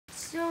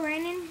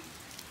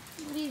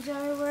leaves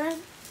everywhere.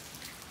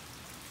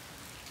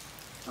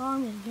 Oh,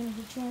 I'm gonna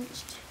get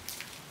drenched.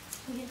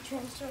 I'm gonna get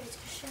drenched so it's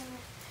gonna shower.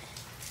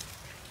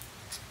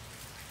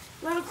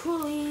 A lot of cool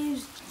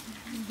leaves.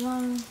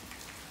 Done.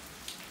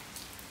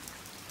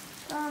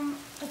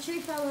 A tree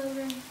fell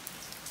over.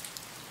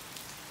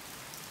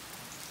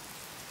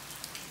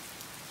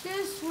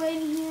 Just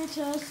waiting here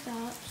till it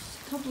stops.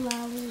 A couple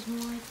hours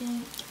more, I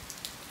think.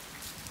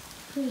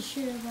 Pretty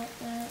sure about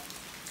that.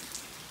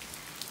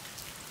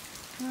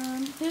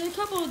 There's a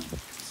couple of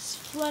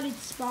flooded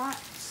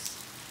spots,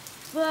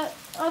 but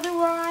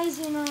otherwise,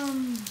 at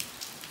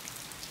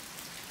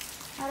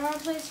our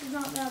place, it's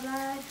not that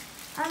bad.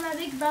 At my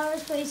big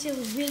brother's place, it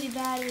was really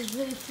bad. It was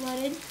really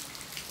flooded.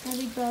 My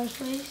big brother's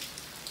place,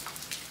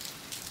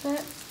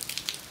 but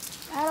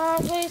at our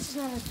place, it's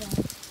not as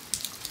bad.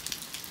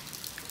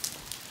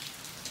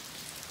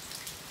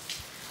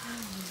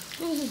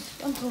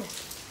 I'm cold.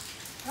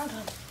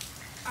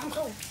 I'm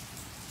cold.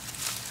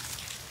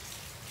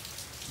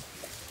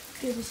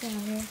 Get this out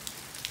of here.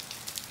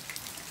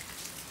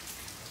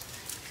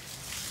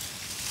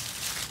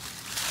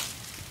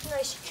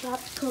 Nice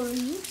tropical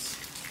leaves.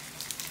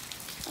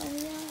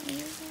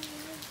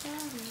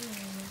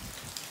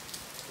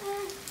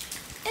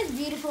 It's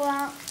beautiful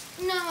out.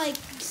 Not like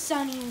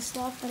sunny and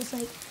stuff, but it's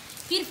like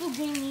beautiful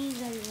green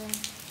leaves everywhere.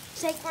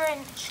 It's like we're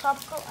in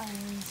tropical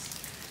islands.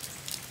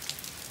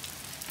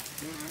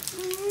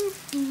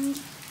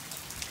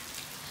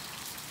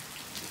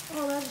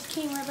 Oh, that just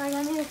came right back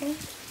on me, okay.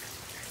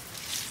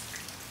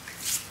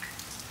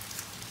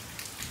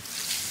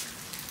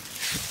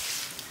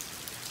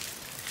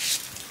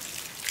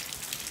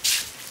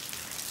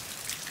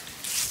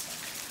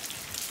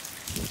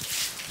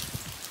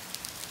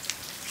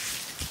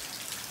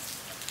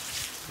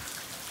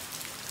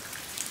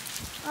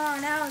 Oh,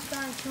 now it's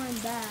starting to turn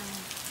bad.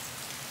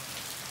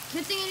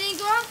 Good thing it didn't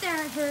go out there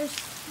at first.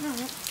 No.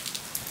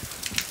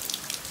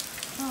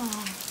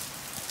 Oh.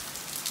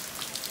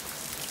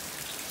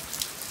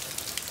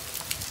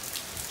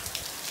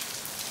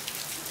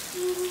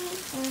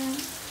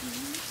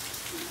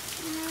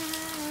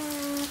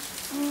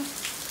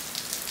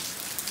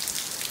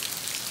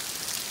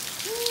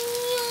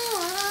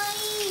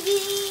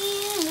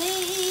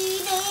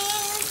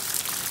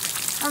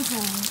 I'm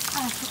sorry.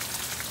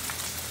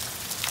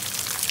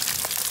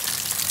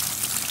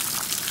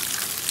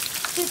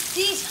 It's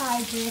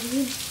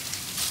dehydrated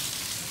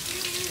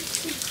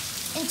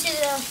into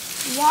the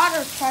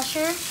water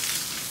pressure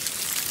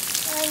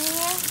right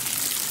here.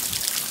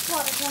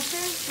 Water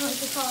pressure, what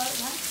they call it,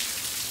 right?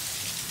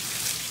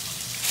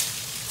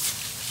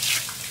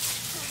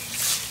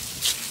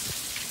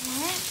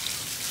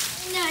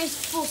 Nice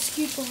full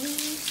scoop of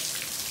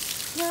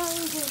leaves. Now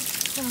we're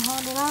just gonna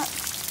hold it up.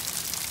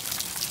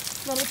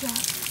 Let it dry.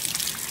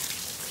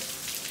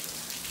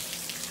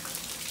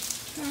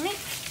 Alright,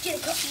 get a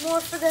couple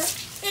more for the.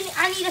 And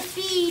I need to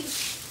feed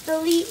the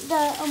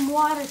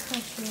water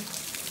pressure.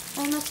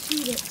 I must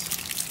feed it.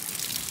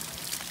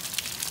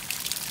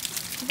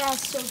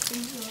 That's so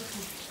crazy.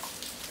 Okay.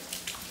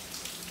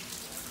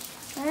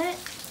 Alright.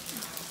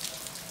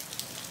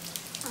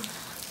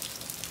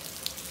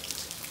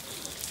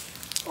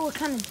 Oh, it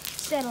kind of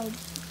settled.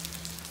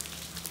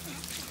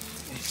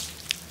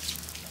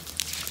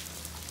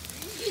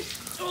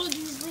 All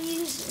these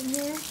leaves in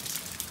there.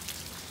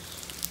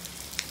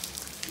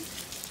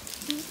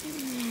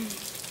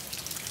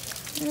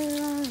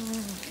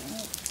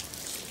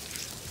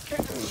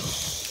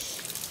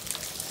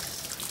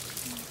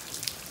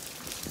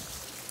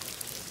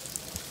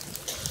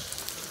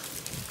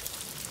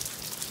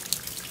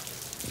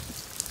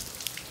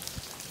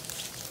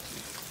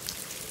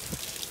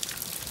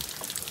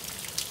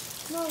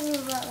 Not really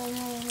about right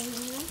now,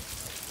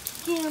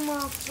 get them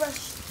all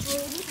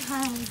frustrated,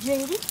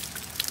 hydrated.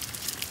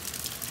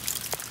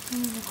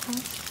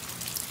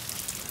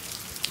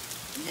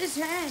 This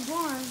hand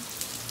warm.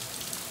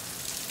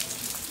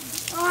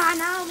 Oh,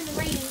 now I'm in the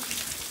rain.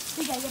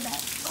 We gotta get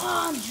back.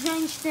 Oh, I'm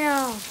drenched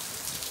now.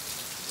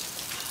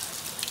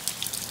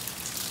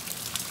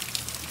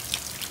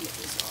 Get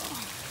this all.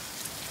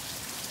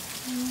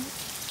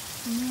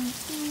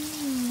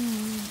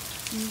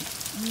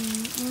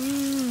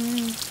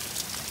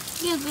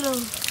 Get a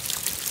little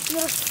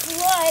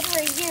slide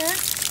right here.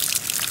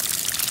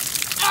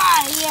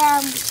 Ah, yeah,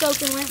 I'm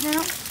soaking right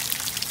now.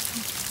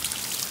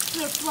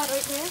 Little flood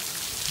right there.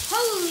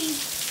 Holy.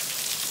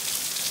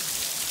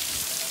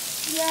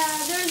 Yeah,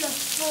 there's a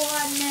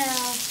flood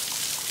now.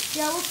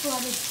 Yeah, we're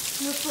flooded.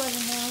 We're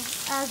flooded now,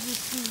 as we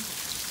see.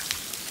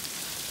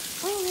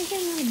 Oh, we're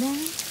getting really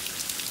bad.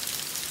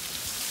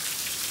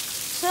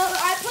 So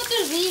I put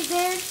those leaves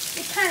there.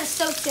 It kind of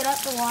soaks it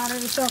up, the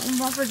water, so it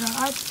buffers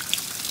up.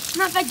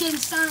 Not that getting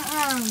sun,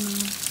 I don't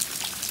know.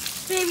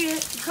 Maybe to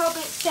help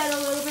it set a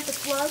little bit, the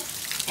flood.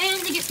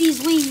 And to get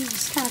these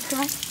leaves kind of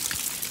cut.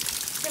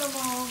 Get them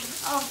all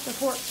off the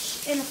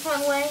porch in a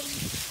fun way.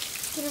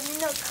 Get a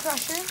no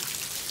crusher.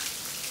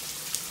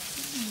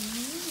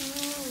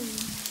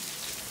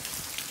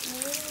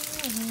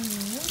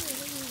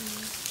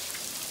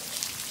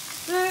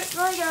 Alright,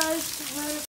 bye guys.